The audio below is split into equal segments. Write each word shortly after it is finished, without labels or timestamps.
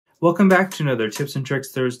Welcome back to another Tips and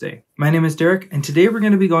Tricks Thursday. My name is Derek, and today we're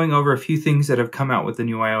going to be going over a few things that have come out with the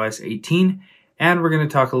new iOS 18, and we're going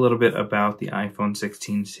to talk a little bit about the iPhone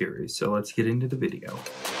 16 series. So let's get into the video.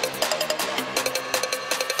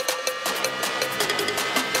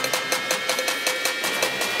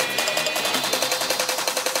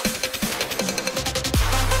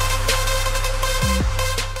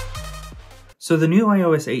 So the new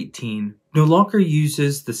iOS 18 no longer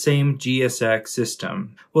uses the same GSX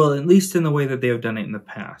system, well, at least in the way that they have done it in the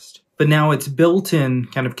past. But now it's built in,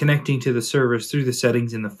 kind of connecting to the servers through the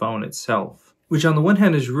settings in the phone itself, which on the one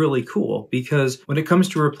hand is really cool because when it comes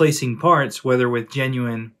to replacing parts, whether with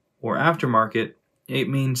genuine or aftermarket, it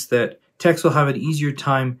means that techs will have an easier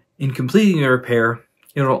time in completing the repair.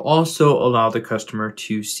 It'll also allow the customer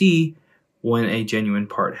to see when a genuine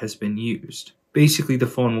part has been used. Basically, the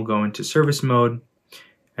phone will go into service mode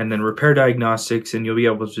and then repair diagnostics, and you'll be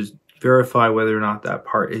able to verify whether or not that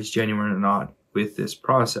part is genuine or not with this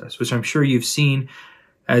process, which I'm sure you've seen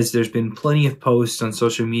as there's been plenty of posts on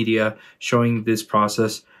social media showing this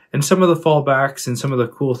process and some of the fallbacks and some of the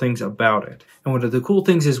cool things about it. And one of the cool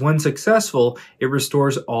things is when successful, it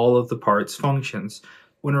restores all of the parts' functions.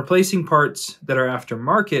 When replacing parts that are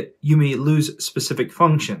aftermarket, you may lose specific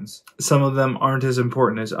functions. Some of them aren't as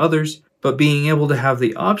important as others, but being able to have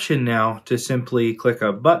the option now to simply click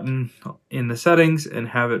a button in the settings and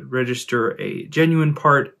have it register a genuine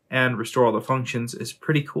part and restore all the functions is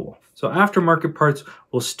pretty cool. So aftermarket parts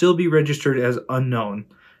will still be registered as unknown.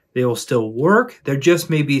 They will still work, there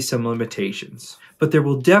just may be some limitations. But there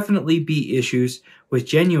will definitely be issues with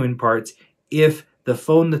genuine parts if the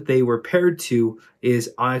phone that they were paired to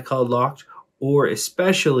is iCloud locked or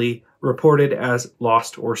especially reported as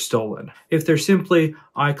lost or stolen. If they're simply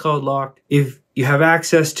iCloud locked, if you have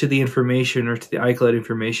access to the information or to the iCloud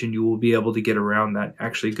information, you will be able to get around that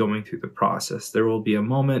actually going through the process. There will be a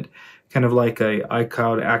moment, kind of like a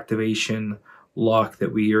iCloud activation lock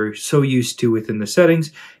that we are so used to within the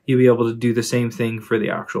settings. You'll be able to do the same thing for the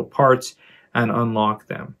actual parts and unlock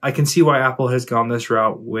them. I can see why Apple has gone this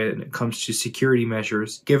route when it comes to security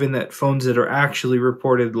measures, given that phones that are actually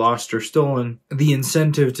reported lost or stolen, the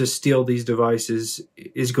incentive to steal these devices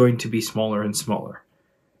is going to be smaller and smaller,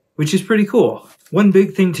 which is pretty cool. One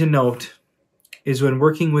big thing to note is when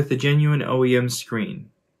working with a genuine OEM screen.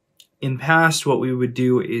 In past, what we would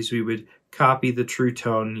do is we would copy the true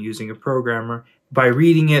tone using a programmer by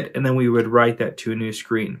reading it, and then we would write that to a new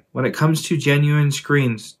screen. When it comes to genuine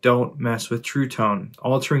screens, don't mess with True Tone.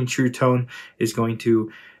 Altering True Tone is going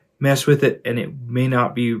to mess with it, and it may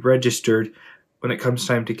not be registered. When it comes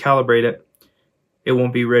time to calibrate it, it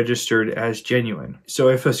won't be registered as genuine. So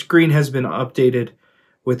if a screen has been updated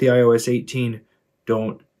with the iOS 18,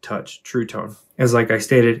 don't touch True Tone. As like I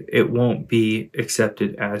stated, it won't be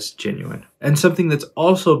accepted as genuine. And something that's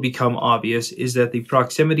also become obvious is that the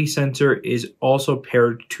proximity sensor is also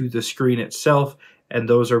paired to the screen itself, and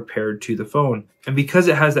those are paired to the phone. And because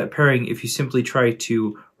it has that pairing, if you simply try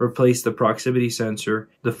to replace the proximity sensor,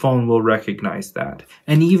 the phone will recognize that.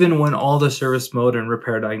 And even when all the service mode and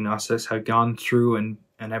repair diagnostics have gone through and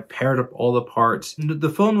have paired up all the parts, the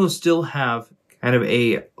phone will still have kind of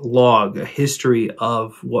a log, a history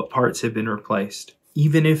of what parts have been replaced,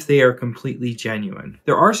 even if they are completely genuine.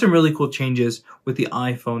 There are some really cool changes with the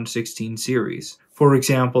iPhone 16 series. For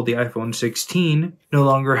example, the iPhone 16 no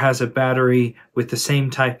longer has a battery with the same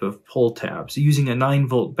type of pull tabs. Using a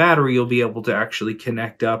 9-volt battery, you'll be able to actually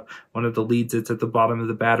connect up one of the leads that's at the bottom of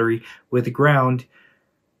the battery with the ground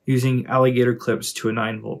using alligator clips to a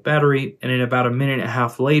 9-volt battery, and in about a minute and a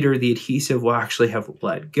half later, the adhesive will actually have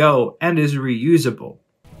let go and is reusable.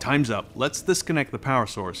 Time's up. Let's disconnect the power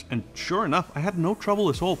source, and sure enough, I had no trouble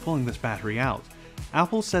at all pulling this battery out.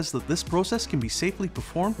 Apple says that this process can be safely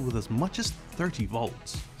performed with as much as 30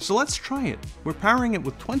 volts. So let's try it. We're powering it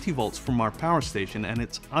with 20 volts from our power station, and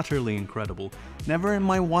it's utterly incredible. Never in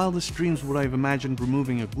my wildest dreams would I have imagined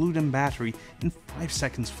removing a glued-in battery in 5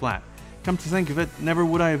 seconds flat. Come to think of it, never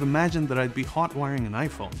would I have imagined that I'd be hot wiring an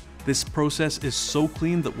iPhone. This process is so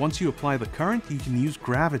clean that once you apply the current, you can use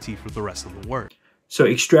gravity for the rest of the work. So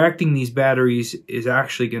extracting these batteries is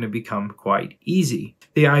actually going to become quite easy.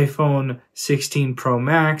 The iPhone 16 Pro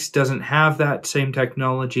Max doesn't have that same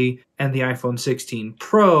technology, and the iPhone 16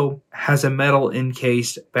 Pro has a metal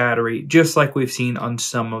encased battery, just like we've seen on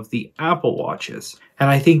some of the Apple Watches.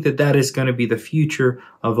 And I think that that is going to be the future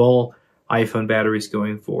of all iPhone batteries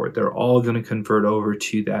going forward. They're all going to convert over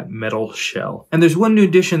to that metal shell. And there's one new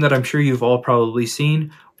addition that I'm sure you've all probably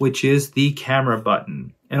seen, which is the camera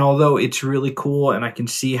button. And although it's really cool and I can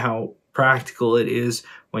see how practical it is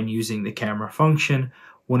when using the camera function,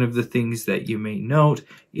 one of the things that you may note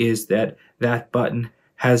is that that button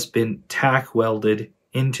has been tack welded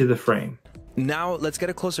into the frame. Now let's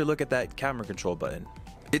get a closer look at that camera control button.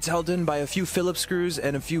 It's held in by a few Phillips screws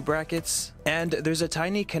and a few brackets, and there's a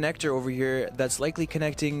tiny connector over here that's likely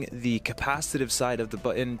connecting the capacitive side of the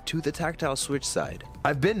button to the tactile switch side.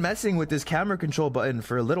 I've been messing with this camera control button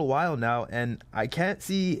for a little while now, and I can't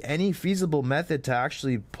see any feasible method to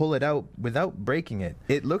actually pull it out without breaking it.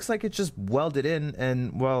 It looks like it's just welded in,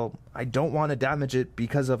 and well, I don't want to damage it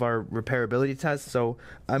because of our repairability test, so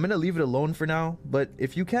I'm gonna leave it alone for now. But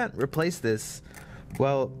if you can't replace this,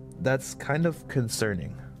 well, that's kind of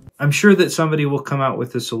concerning. I'm sure that somebody will come out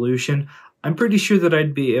with a solution. I'm pretty sure that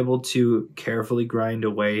I'd be able to carefully grind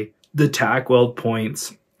away the tack weld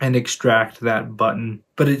points and extract that button,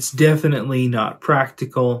 but it's definitely not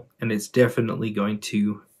practical, and it's definitely going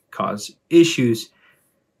to cause issues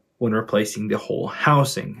when replacing the whole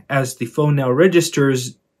housing, as the phone now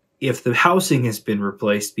registers if the housing has been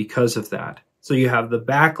replaced because of that. So you have the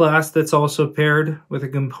back glass that's also paired with a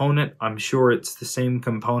component. I'm sure it's the same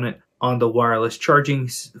component on the wireless charging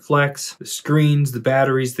flex. The screens, the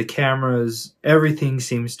batteries, the cameras, everything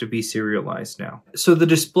seems to be serialized now. So the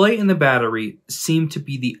display and the battery seem to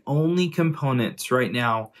be the only components right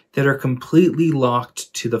now that are completely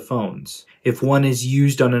locked to the phones. If one is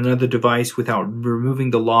used on another device without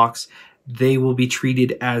removing the locks, they will be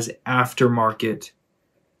treated as aftermarket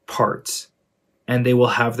parts, and they will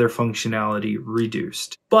have their functionality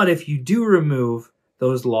reduced. But if you do remove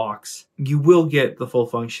those locks, you will get the full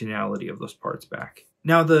functionality of those parts back.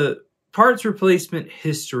 Now, the parts replacement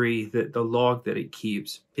history, that the log that it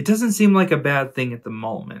keeps, it doesn't seem like a bad thing at the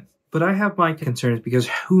moment, but I have my concerns because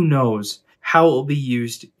who knows how it will be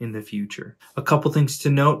used in the future. A couple things to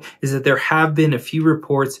note is that there have been a few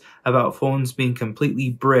reports about phones being completely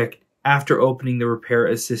bricked after opening the repair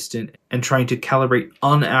assistant and trying to calibrate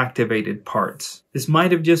unactivated parts. This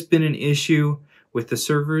might have just been an issue with the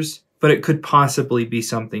servers, but it could possibly be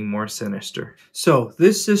something more sinister. So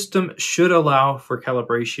this system should allow for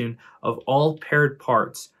calibration of all paired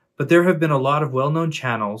parts, but there have been a lot of well-known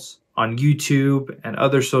channels on YouTube and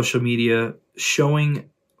other social media showing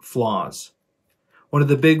flaws. One of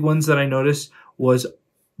the big ones that I noticed was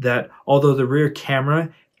that although the rear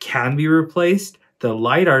camera can be replaced, the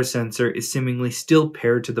LiDAR sensor is seemingly still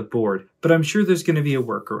paired to the board, but I'm sure there's going to be a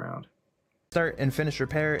workaround. Start and finish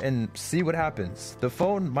repair and see what happens. The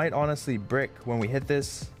phone might honestly brick when we hit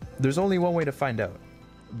this. There's only one way to find out.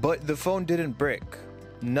 But the phone didn't brick.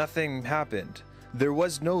 Nothing happened. There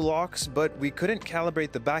was no locks, but we couldn't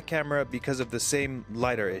calibrate the back camera because of the same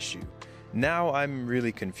LiDAR issue. Now I'm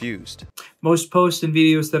really confused. Most posts and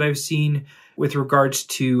videos that I've seen with regards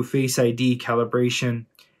to Face ID calibration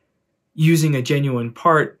using a genuine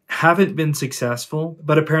part haven't been successful,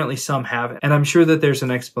 but apparently some have, and I'm sure that there's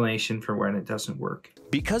an explanation for when it doesn't work.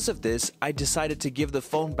 Because of this, I decided to give the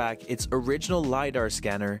phone back its original LiDAR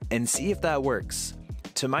scanner and see if that works.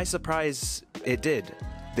 To my surprise, it did.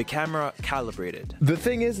 The camera calibrated. The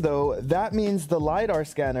thing is though, that means the LiDAR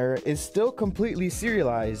scanner is still completely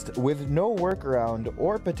serialized with no workaround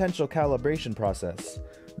or potential calibration process.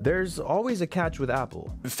 There's always a catch with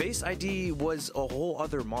Apple. Face ID was a whole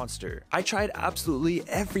other monster. I tried absolutely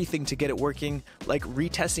everything to get it working, like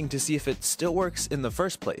retesting to see if it still works in the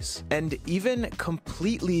first place, and even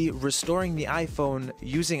completely restoring the iPhone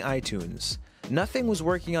using iTunes. Nothing was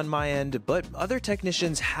working on my end, but other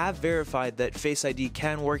technicians have verified that Face ID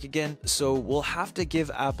can work again, so we'll have to give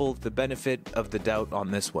Apple the benefit of the doubt on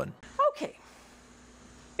this one. Okay.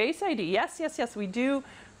 Face ID, yes, we do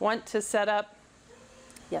want to set up.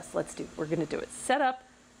 Yes, we're gonna do it. Set up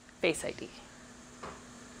Face ID.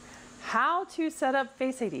 How to set up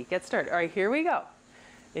Face ID, get started. All right, here we go.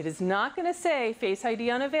 It is not gonna say Face ID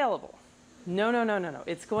unavailable. No.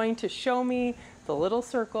 It's going to show me the little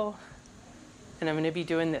circle, and I'm gonna be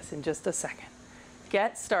doing this in just a second.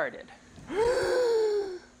 Get started.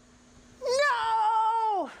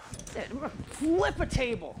 No! Flip a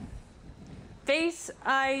table. Face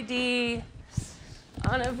ID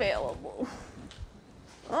unavailable.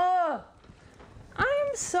 Oh, I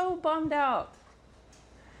am so bummed out.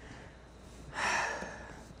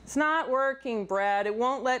 It's not working, Brad. It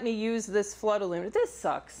won't let me use this flood illuminator. This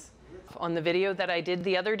sucks. On the video that I did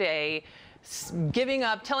the other day, giving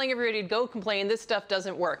up, telling everybody to go complain, this stuff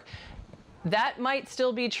doesn't work. That might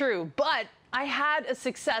still be true, but I had a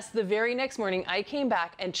success the very next morning. I came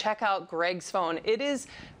back and check out Greg's phone. It is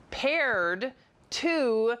paired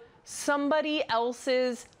to somebody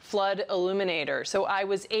else's flood illuminator. So I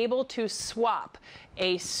was able to swap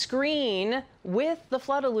a screen with the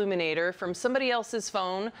flood illuminator from somebody else's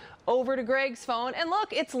phone over to Greg's phone. And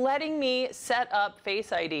look, it's letting me set up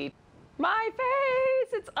Face ID. My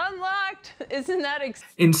face, it's unlocked. Isn't that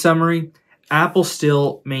In summary, Apple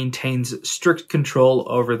still maintains strict control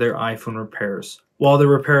over their iPhone repairs. While the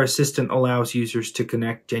repair assistant allows users to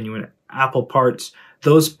connect genuine Apple parts,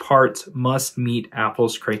 those parts must meet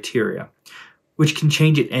Apple's criteria, which can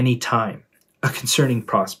change at any time, a concerning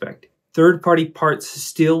prospect. Third-party parts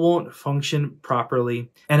still won't function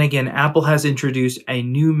properly, and again, Apple has introduced a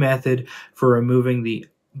new method for removing the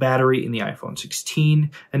battery in the iPhone 16,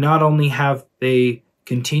 and not only have they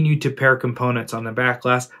continued to pair components on the back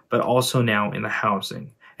glass, but also now in the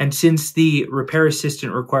housing. And since the repair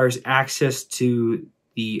assistant requires access to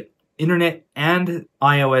the internet and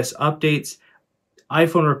iOS updates,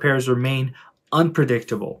 iPhone repairs remain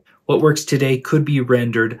unpredictable. What works today could be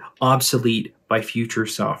rendered obsolete by future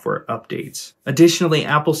software updates. Additionally,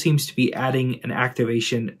 Apple seems to be adding an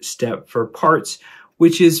activation step for parts,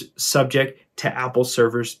 which is subject to Apple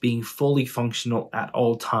servers being fully functional at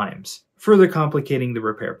all times, further complicating the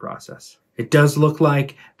repair process. It does look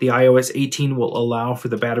like the iOS 18 will allow for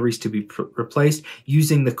the batteries to be replaced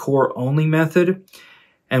using the core-only method,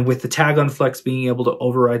 and with the tag on Flex being able to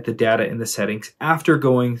override the data in the settings after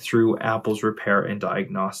going through Apple's repair and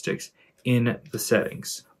diagnostics in the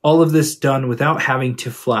settings. All of this done without having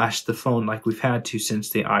to flash the phone like we've had to since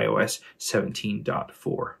the iOS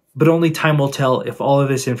 17.4. But only time will tell if all of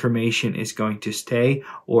this information is going to stay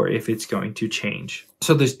or if it's going to change.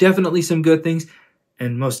 So there's definitely some good things,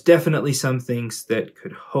 and most definitely some things that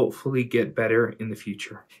could hopefully get better in the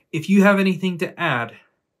future. If you have anything to add,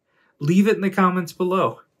 leave it in the comments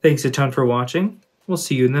below. Thanks a ton for watching. We'll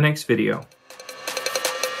see you in the next video.